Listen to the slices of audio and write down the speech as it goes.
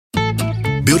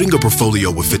Building a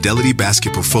portfolio with Fidelity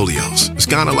Basket Portfolios is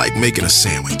kind of like making a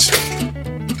sandwich.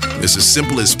 It's as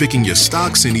simple as picking your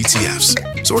stocks and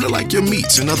ETFs, sort of like your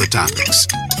meats and other toppings,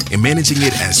 and managing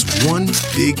it as one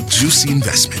big, juicy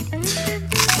investment.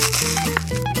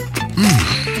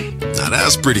 Now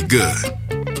that's pretty good.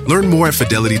 Learn more at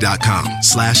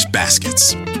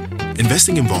fidelity.com/baskets.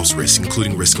 Investing involves risk,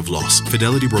 including risk of loss.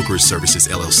 Fidelity Brokerage Services,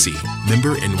 LLC.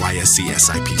 Member NYSE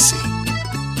SIPC.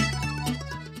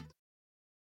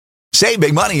 Save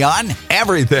big money on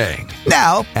everything.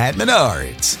 Now at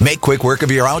Menards. Make quick work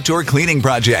of your outdoor cleaning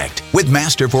project with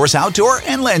Masterforce outdoor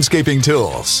and landscaping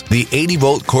tools. The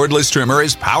 80-volt cordless trimmer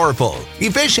is powerful,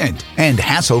 efficient, and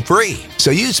hassle-free. So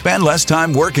you spend less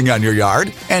time working on your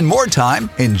yard and more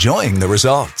time enjoying the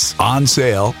results. On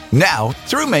sale now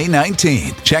through May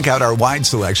 19th. Check out our wide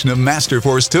selection of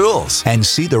Masterforce tools and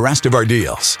see the rest of our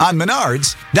deals on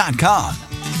Menards.com.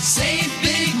 Save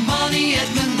big money at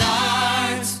Menards.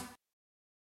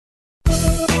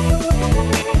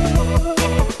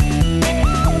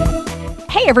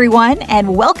 Hey everyone,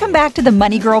 and welcome back to the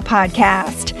Money Girl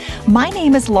podcast. My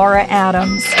name is Laura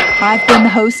Adams. I've been the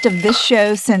host of this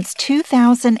show since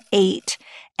 2008,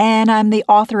 and I'm the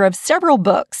author of several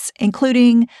books,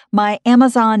 including my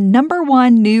Amazon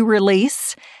 #1 new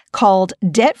release called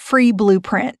Debt-Free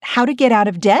Blueprint: How to Get Out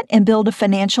of Debt and Build a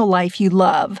Financial Life You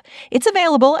Love. It's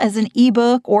available as an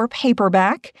ebook or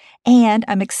paperback, and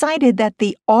I'm excited that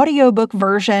the audiobook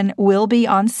version will be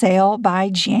on sale by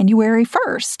January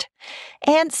 1st.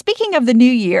 And speaking of the new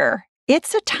year,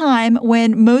 it's a time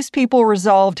when most people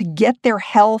resolve to get their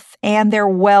health and their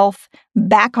wealth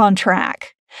back on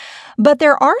track. But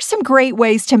there are some great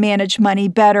ways to manage money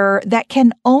better that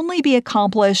can only be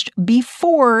accomplished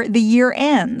before the year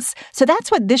ends. So that's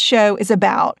what this show is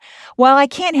about. While I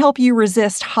can't help you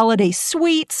resist holiday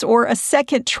sweets or a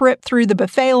second trip through the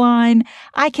buffet line,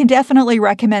 I can definitely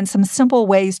recommend some simple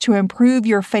ways to improve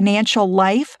your financial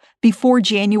life before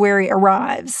January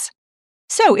arrives.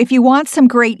 So if you want some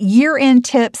great year-end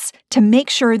tips to make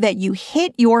sure that you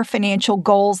hit your financial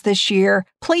goals this year,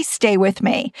 please stay with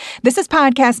me. This is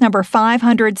podcast number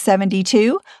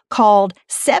 572, called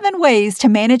 7 Ways to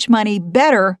Manage Money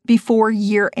Better Before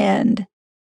Year-End.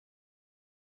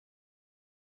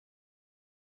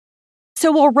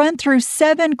 So we'll run through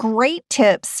 7 great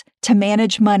tips to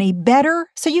manage money better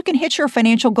so you can hit your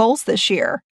financial goals this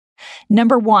year.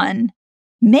 Number 1.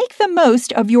 Make the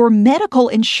most of your medical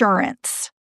insurance.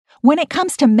 When it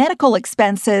comes to medical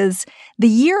expenses, the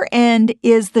year end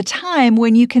is the time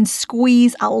when you can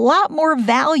squeeze a lot more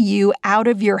value out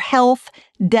of your health,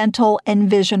 dental, and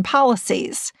vision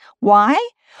policies. Why?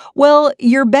 Well,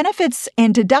 your benefits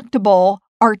and deductible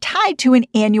are tied to an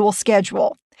annual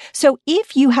schedule. So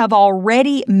if you have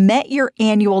already met your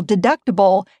annual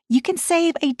deductible, you can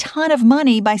save a ton of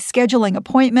money by scheduling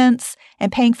appointments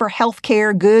and paying for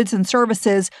healthcare goods and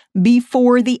services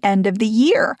before the end of the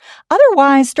year.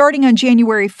 Otherwise, starting on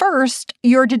January 1st,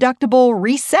 your deductible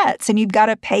resets and you've got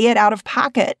to pay it out of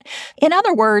pocket. In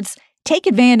other words, take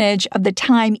advantage of the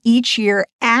time each year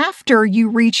after you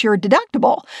reach your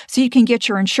deductible so you can get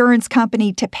your insurance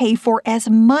company to pay for as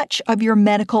much of your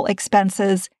medical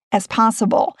expenses as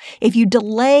possible. If you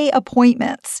delay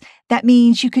appointments, that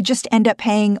means you could just end up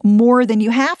paying more than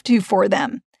you have to for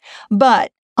them.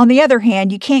 But on the other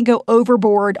hand, you can't go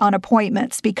overboard on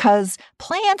appointments because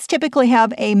plans typically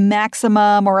have a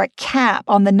maximum or a cap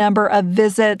on the number of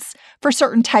visits for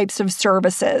certain types of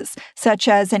services, such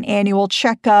as an annual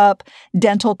checkup,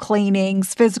 dental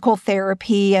cleanings, physical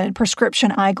therapy, and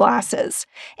prescription eyeglasses.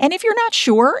 And if you're not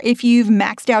sure if you've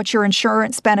maxed out your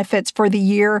insurance benefits for the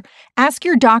year, ask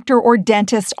your doctor or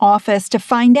dentist office to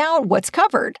find out what's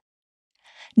covered.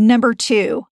 Number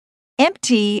 2.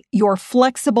 Empty your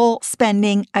flexible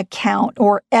spending account,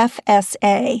 or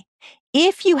FSA.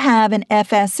 If you have an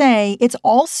FSA, it's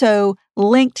also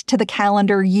linked to the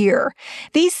calendar year.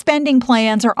 These spending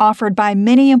plans are offered by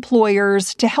many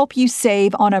employers to help you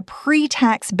save on a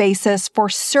pre-tax basis for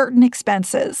certain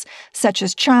expenses, such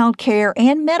as childcare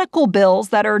and medical bills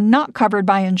that are not covered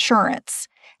by insurance.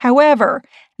 However,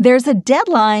 there's a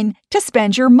deadline to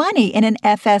spend your money in an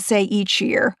FSA each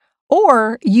year,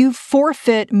 or you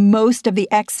forfeit most of the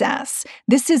excess.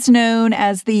 This is known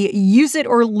as the use it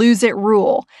or lose it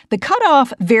rule. The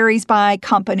cutoff varies by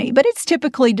company, but it's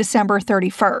typically December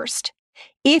 31st.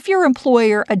 If your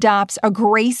employer adopts a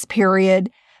grace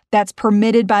period that's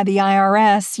permitted by the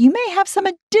IRS, you may have some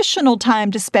additional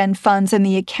time to spend funds in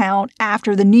the account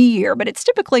after the new year, but it's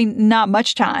typically not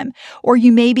much time. Or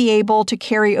you may be able to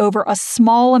carry over a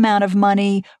small amount of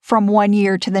money from one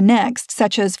year to the next,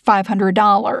 such as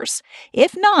 $500.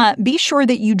 If not, be sure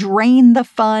that you drain the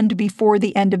fund before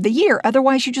the end of the year.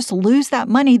 Otherwise, you just lose that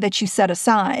money that you set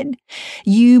aside.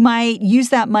 You might use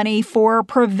that money for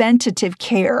preventative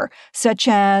care, such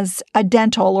as a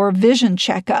dental or vision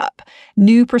checkup,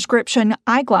 new prescription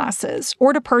eyeglasses,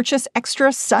 or to purchase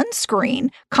extra sunscreen,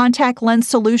 contact lens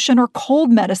solution, or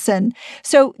cold medicine.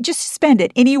 So just spend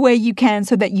it any way you can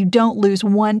so that you don't lose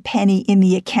one penny in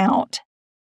the account.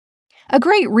 A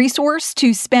great resource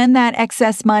to spend that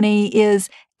excess money is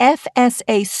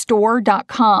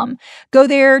FSAstore.com. Go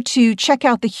there to check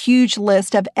out the huge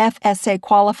list of FSA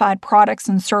qualified products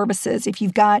and services if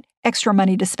you've got extra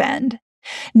money to spend.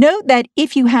 Note that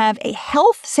if you have a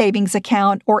health savings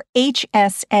account or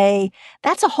HSA,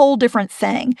 that's a whole different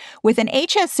thing. With an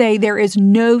HSA, there is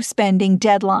no spending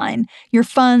deadline. Your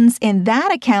funds in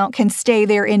that account can stay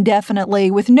there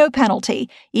indefinitely with no penalty.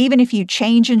 Even if you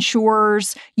change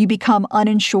insurers, you become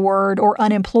uninsured or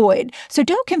unemployed. So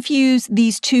don't confuse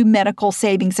these two medical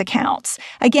savings accounts.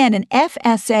 Again, an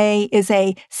FSA is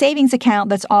a savings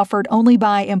account that's offered only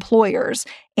by employers,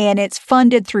 and it's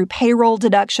funded through payroll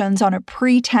deductions on a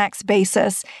pre-tax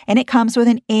basis, and it comes with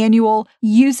an annual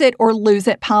use it or lose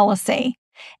it policy.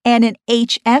 And an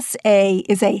HSA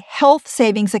is a health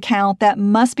savings account that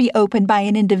must be opened by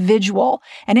an individual,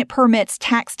 and it permits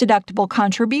tax-deductible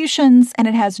contributions, and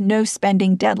it has no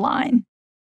spending deadline.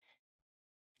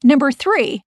 Number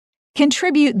 3,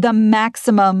 contribute the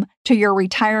maximum to your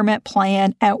retirement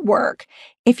plan at work.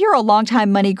 If you're a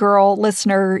longtime Money Girl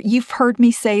listener, you've heard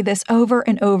me say this over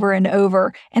and over and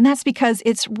over, and that's because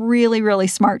it's really, really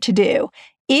smart to do.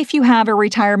 If you have a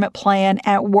retirement plan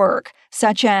at work,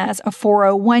 such as a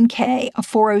 401k, a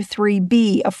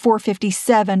 403b, a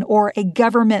 457, or a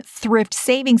government thrift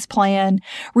savings plan,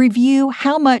 review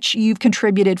how much you've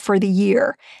contributed for the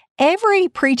year. Every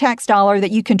pre-tax dollar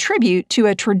that you contribute to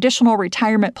a traditional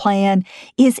retirement plan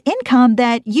is income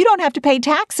that you don't have to pay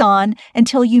tax on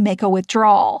until you make a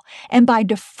withdrawal. And by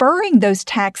deferring those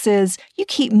taxes, you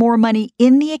keep more money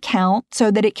in the account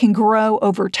so that it can grow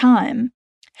over time.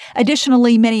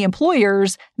 Additionally, many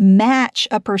employers match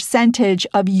a percentage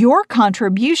of your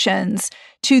contributions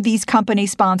to these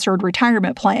company-sponsored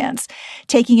retirement plans.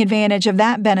 Taking advantage of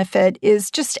that benefit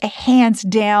is just a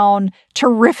hands-down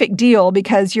terrific deal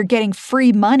because you're getting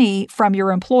free money from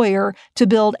your employer to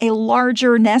build a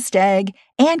larger nest egg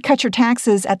and cut your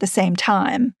taxes at the same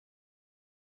time.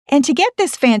 And to get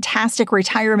this fantastic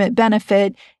retirement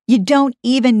benefit, you don't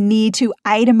even need to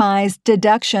itemize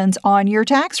deductions on your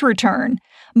tax return.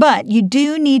 But you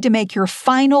do need to make your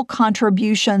final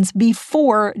contributions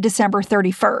before December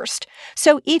 31st.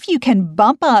 So if you can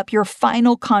bump up your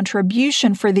final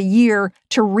contribution for the year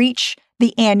to reach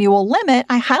the annual limit,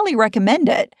 I highly recommend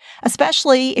it,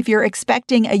 especially if you're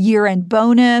expecting a year-end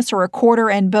bonus or a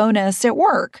quarter-end bonus at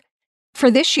work. For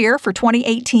this year, for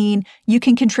 2018, you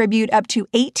can contribute up to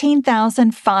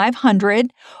 $18,500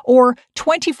 or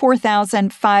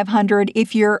 $24,500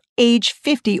 if you're age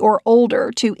 50 or older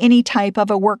to any type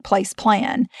of a workplace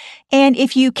plan. And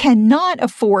if you cannot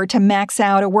afford to max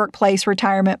out a workplace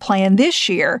retirement plan this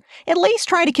year, at least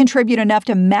try to contribute enough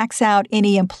to max out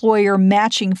any employer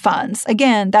matching funds.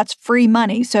 Again, that's free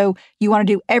money, so you want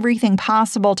to do everything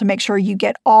possible to make sure you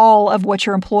get all of what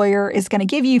your employer is going to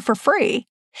give you for free.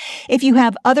 If you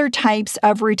have other types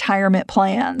of retirement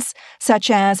plans, such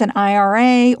as an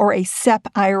IRA or a SEP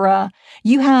IRA,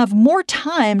 you have more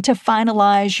time to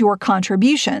finalize your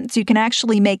contributions. You can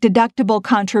actually make deductible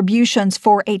contributions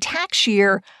for a tax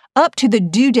year up to the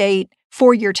due date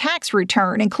for your tax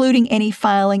return, including any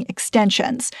filing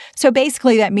extensions. So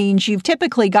basically that means you've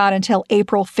typically got until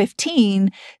April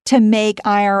 15 to make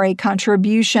IRA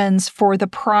contributions for the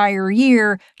prior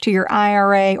year to your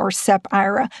IRA or SEP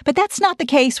IRA. But that's not the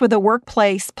case with a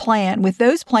workplace plan. With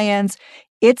those plans,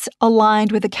 it's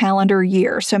aligned with a calendar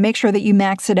year. So make sure that you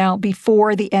max it out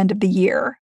before the end of the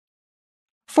year.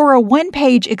 For a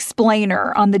one-page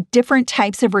explainer on the different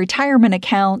types of retirement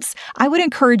accounts, I would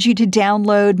encourage you to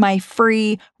download my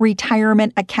free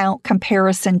retirement account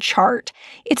comparison chart.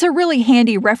 It's a really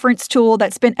handy reference tool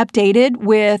that's been updated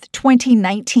with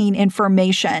 2019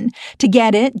 information. To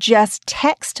get it, just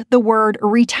text the word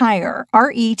RETIRE,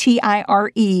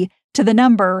 RETIRE, to the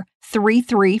number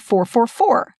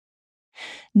 33444.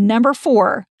 Number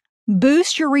 4,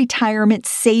 boost your retirement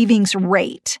savings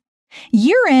rate.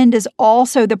 Year-end is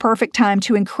also the perfect time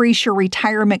to increase your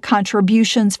retirement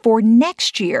contributions for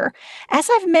next year. As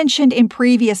I've mentioned in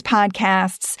previous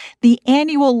podcasts, the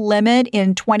annual limit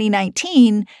in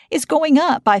 2019 is going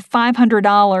up by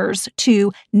 $500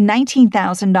 to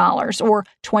 $19,000 or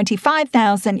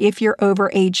 $25,000 if you're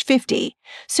over age 50.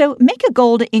 So make a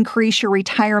goal to increase your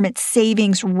retirement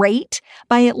savings rate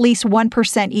by at least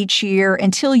 1% each year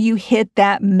until you hit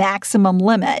that maximum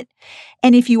limit.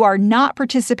 And if you are not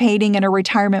participating in a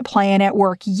retirement plan at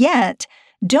work yet,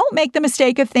 don't make the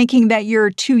mistake of thinking that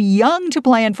you're too young to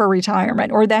plan for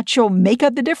retirement or that you'll make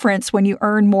up the difference when you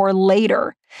earn more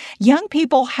later. Young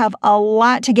people have a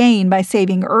lot to gain by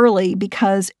saving early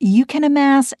because you can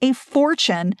amass a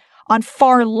fortune on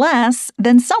far less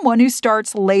than someone who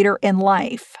starts later in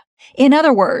life. In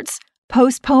other words,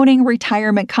 postponing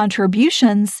retirement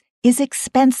contributions is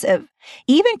expensive.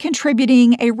 Even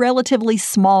contributing a relatively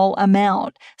small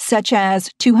amount, such as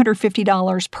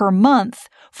 $250 per month,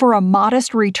 for a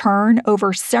modest return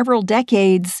over several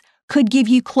decades could give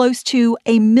you close to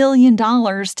 $1 million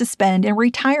to spend in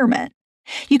retirement.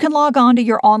 You can log on to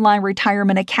your online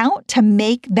retirement account to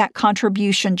make that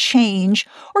contribution change,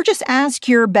 or just ask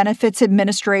your benefits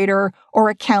administrator or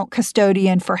account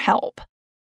custodian for help.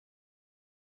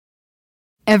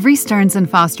 Every Stearns &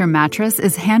 Foster mattress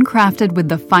is handcrafted with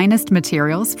the finest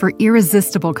materials for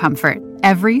irresistible comfort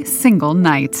every single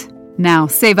night. Now,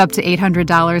 save up to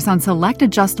 $800 on select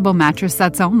adjustable mattress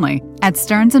sets only at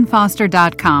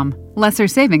stearnsandfoster.com. Lesser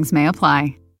savings may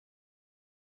apply.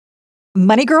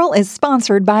 Money Girl is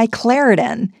sponsored by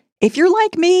Claritin. If you're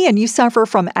like me and you suffer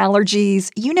from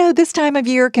allergies, you know this time of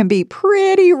year can be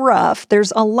pretty rough.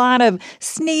 There's a lot of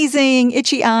sneezing,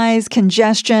 itchy eyes,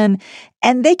 congestion,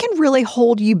 and they can really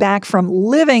hold you back from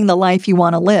living the life you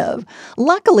want to live.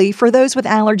 Luckily, for those with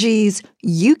allergies,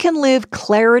 you can live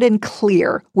Claritin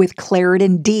Clear with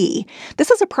Claritin D. This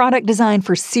is a product designed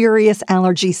for serious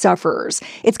allergy sufferers.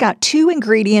 It's got 2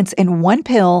 ingredients in one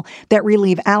pill that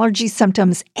relieve allergy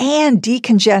symptoms and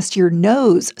decongest your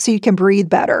nose so you can breathe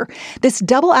better. This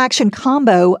double-action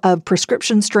combo of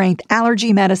prescription-strength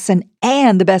allergy medicine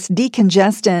and the best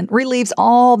decongestant relieves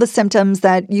all the symptoms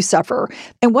that you suffer.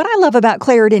 And what I love about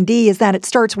Claritin D is that it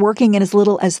starts working in as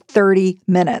little as 30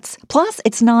 minutes. Plus,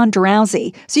 it's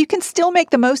non-drowsy, so you can still make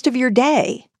the most of your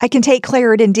day. I can take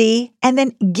Claritin D and then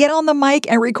get on the mic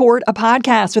and record a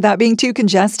podcast without being too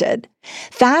congested.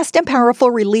 Fast and powerful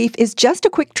relief is just a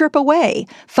quick trip away.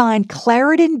 Find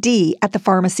Claritin D at the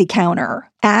pharmacy counter.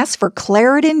 Ask for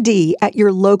Claritin D at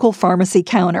your local pharmacy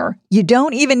counter. You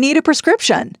don't even need a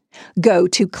prescription. Go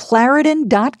to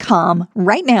Claritin.com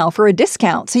right now for a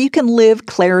discount so you can live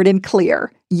Claritin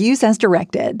Clear. Use as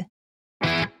directed.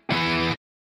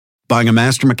 Buying a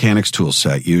Master Mechanics tool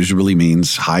set usually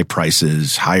means high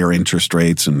prices, higher interest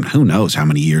rates, and who knows how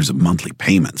many years of monthly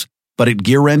payments. But at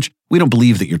Gear Wrench, we don't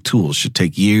believe that your tools should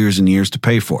take years and years to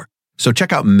pay for. So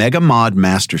check out Mega Mod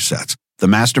Master Sets, the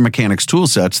Master Mechanics tool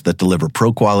sets that deliver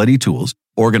pro-quality tools,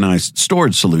 organized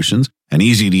storage solutions, an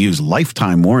easy-to-use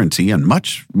lifetime warranty, and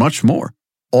much, much more.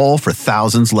 All for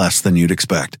thousands less than you'd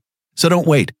expect. So don't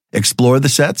wait. Explore the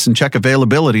sets and check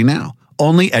availability now.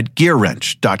 Only at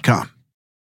GearWrench.com.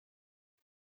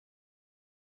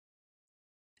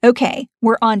 Okay,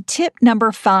 we're on tip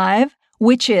number 5,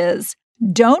 which is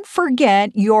don't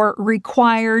forget your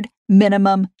required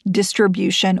minimum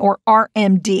distribution, or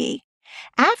RMD.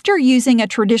 After using a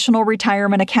traditional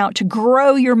retirement account to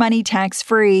grow your money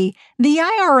tax-free, the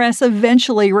IRS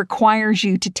eventually requires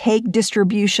you to take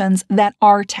distributions that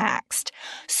are taxed.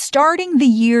 Starting the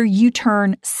year you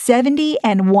turn 70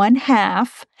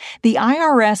 1/2, the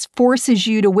IRS forces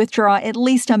you to withdraw at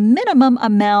least a minimum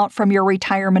amount from your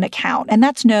retirement account, and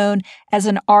that's known as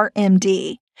an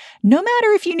RMD. No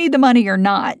matter if you need the money or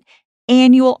not,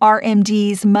 annual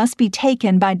RMDs must be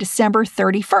taken by December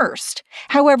 31st.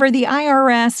 However, the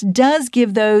IRS does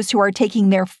give those who are taking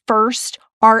their first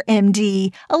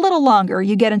RMD a little longer.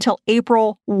 You get until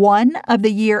April 1 of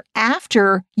the year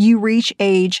after you reach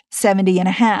age 70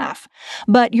 1/2.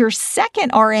 But your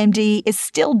second RMD is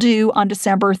still due on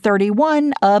December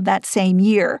 31 of that same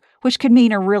year, which could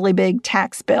mean a really big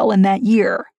tax bill in that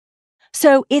year.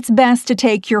 So it's best to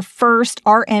take your first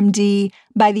RMD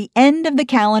by the end of the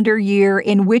calendar year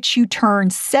in which you turn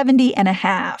 70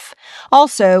 1/2.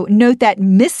 Also, note that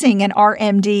missing an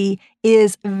RMD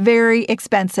is very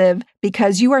expensive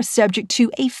because you are subject to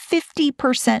a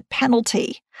 50%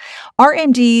 penalty.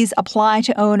 RMDs apply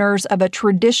to owners of a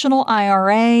traditional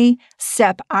IRA,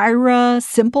 SEP IRA,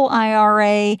 Simple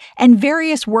IRA, and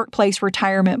various workplace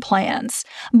retirement plans.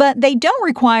 But they don't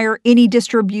require any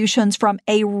distributions from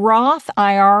a Roth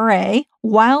IRA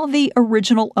while the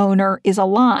original owner is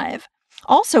alive.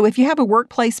 Also, if you have a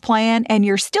workplace plan and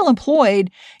you're still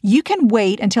employed, you can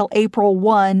wait until April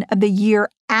 1 of the year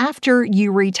after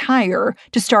you retire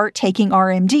to start taking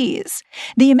RMDs.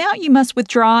 The amount you must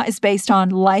withdraw is based on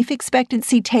life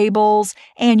expectancy tables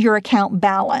and your account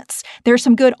balance. There's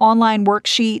some good online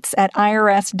worksheets at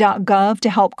irs.gov to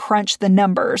help crunch the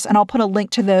numbers, and I'll put a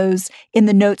link to those in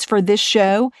the notes for this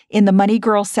show in the Money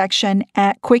Girl section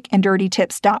at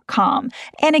quickanddirtytips.com.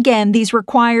 And again, these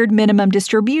required minimum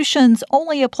distributions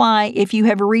only apply if you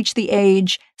have reached the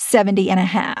age 70 and a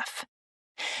half.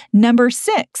 Number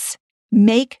 6.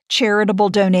 Make charitable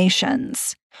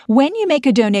donations. When you make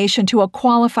a donation to a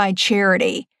qualified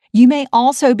charity, you may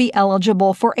also be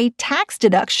eligible for a tax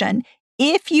deduction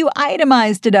if you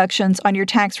itemize deductions on your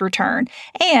tax return.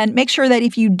 And make sure that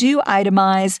if you do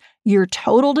itemize, your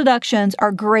total deductions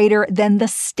are greater than the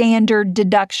standard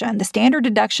deduction. The standard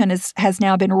deduction has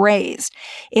now been raised.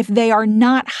 If they are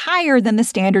not higher than the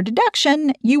standard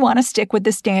deduction, you want to stick with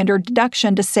the standard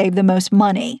deduction to save the most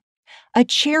money. A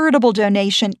charitable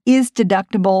donation is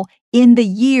deductible in the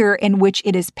year in which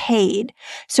it is paid.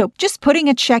 So just putting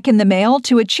a check in the mail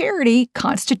to a charity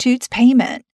constitutes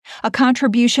payment. A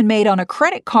contribution made on a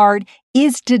credit card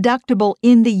is deductible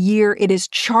in the year it is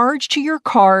charged to your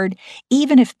card,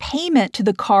 even if payment to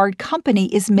the card company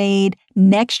is made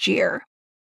next year.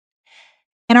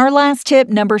 And our last tip,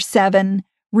 number 7,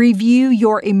 review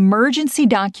your emergency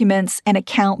documents and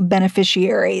account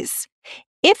beneficiaries.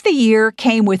 If the year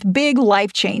came with big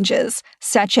life changes,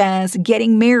 such as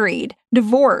getting married,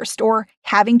 divorced, or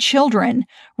having children,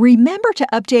 remember to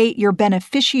update your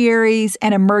beneficiaries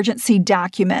and emergency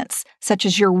documents, such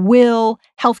as your will,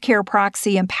 healthcare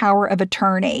proxy, and power of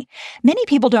attorney. Many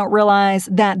people don't realize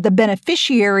that the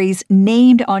beneficiaries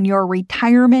named on your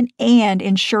retirement and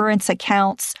insurance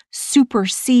accounts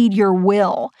supersede your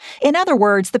will. In other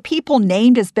words, the people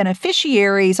named as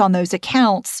beneficiaries on those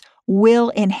accounts will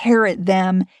inherit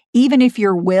them, even if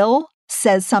your will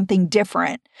says something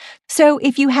different. So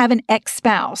if you have an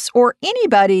ex-spouse or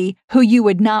anybody who you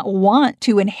would not want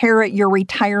to inherit your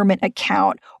retirement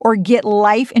account or get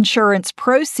life insurance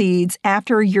proceeds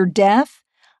after your death,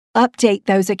 update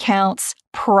those accounts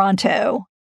pronto.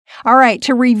 All right,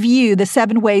 to review the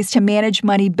 7 ways to manage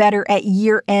money better at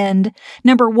year end.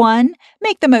 Number 1,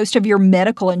 make the most of your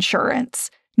medical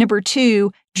insurance. Number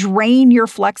 2, drain your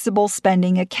flexible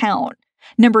spending account.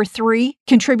 Number 3,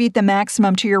 contribute the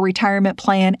maximum to your retirement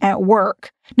plan at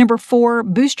work. Number 4,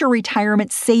 boost your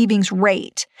retirement savings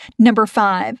rate. Number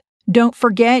 5, don't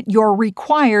forget your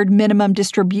required minimum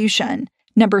distribution.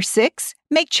 Number 6,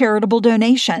 make charitable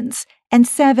donations. And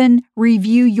 7,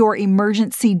 review your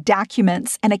emergency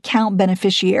documents and account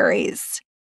beneficiaries.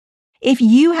 If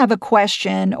you have a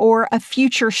question or a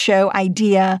future show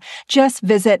idea, just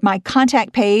visit my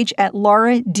contact page at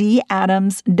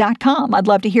lauradadams.com. I'd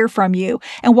love to hear from you.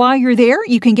 And while you're there,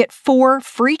 you can get 4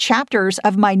 free chapters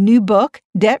of my new book,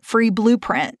 Debt Free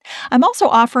Blueprint. I'm also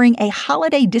offering a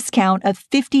holiday discount of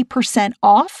 50%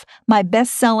 off my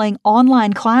best-selling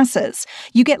online classes.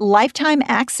 You get lifetime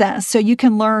access so you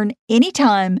can learn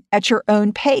anytime at your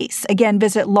own pace. Again,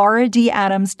 visit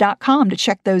lauradadams.com to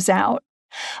check those out.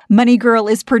 Money Girl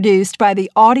is produced by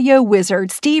the audio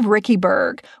wizard Steve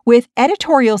Rickyberg with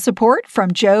editorial support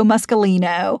from Joe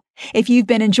Muscolino. If you've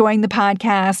been enjoying the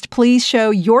podcast, please show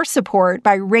your support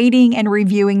by rating and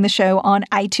reviewing the show on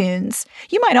iTunes.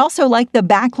 You might also like the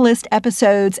backlist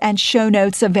episodes and show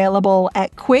notes available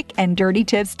at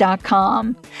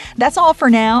quickanddirtytips.com. That's all for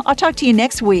now. I'll talk to you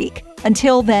next week.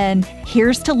 Until then,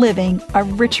 here's to living a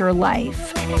richer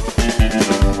life.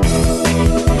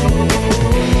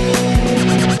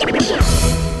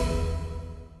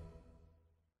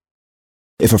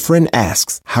 If a friend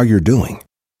asks how you're doing,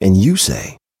 and you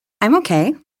say, I'm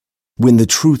okay. When the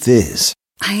truth is,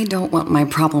 I don't want my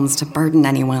problems to burden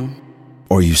anyone.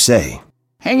 Or you say,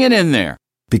 hang it in there.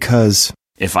 Because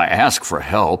if I ask for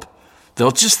help,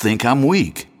 they'll just think I'm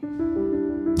weak.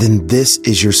 Then this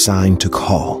is your sign to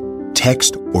call,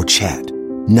 text, or chat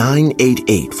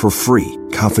 988 for free,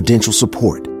 confidential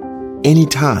support.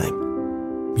 Anytime.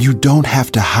 You don't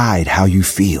have to hide how you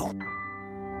feel.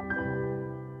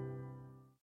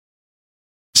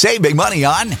 Save big money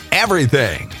on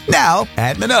everything. Now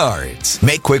at Menards.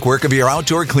 Make quick work of your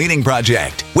outdoor cleaning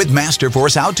project with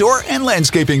Masterforce outdoor and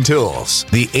landscaping tools.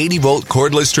 The 80-volt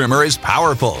cordless trimmer is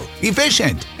powerful,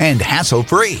 efficient, and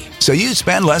hassle-free. So you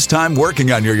spend less time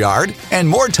working on your yard and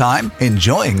more time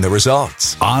enjoying the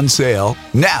results. On sale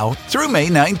now through May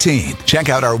 19th. Check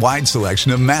out our wide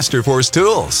selection of Masterforce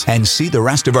tools and see the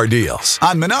rest of our deals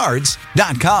on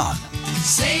Menards.com.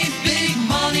 Save big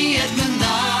money at Menards.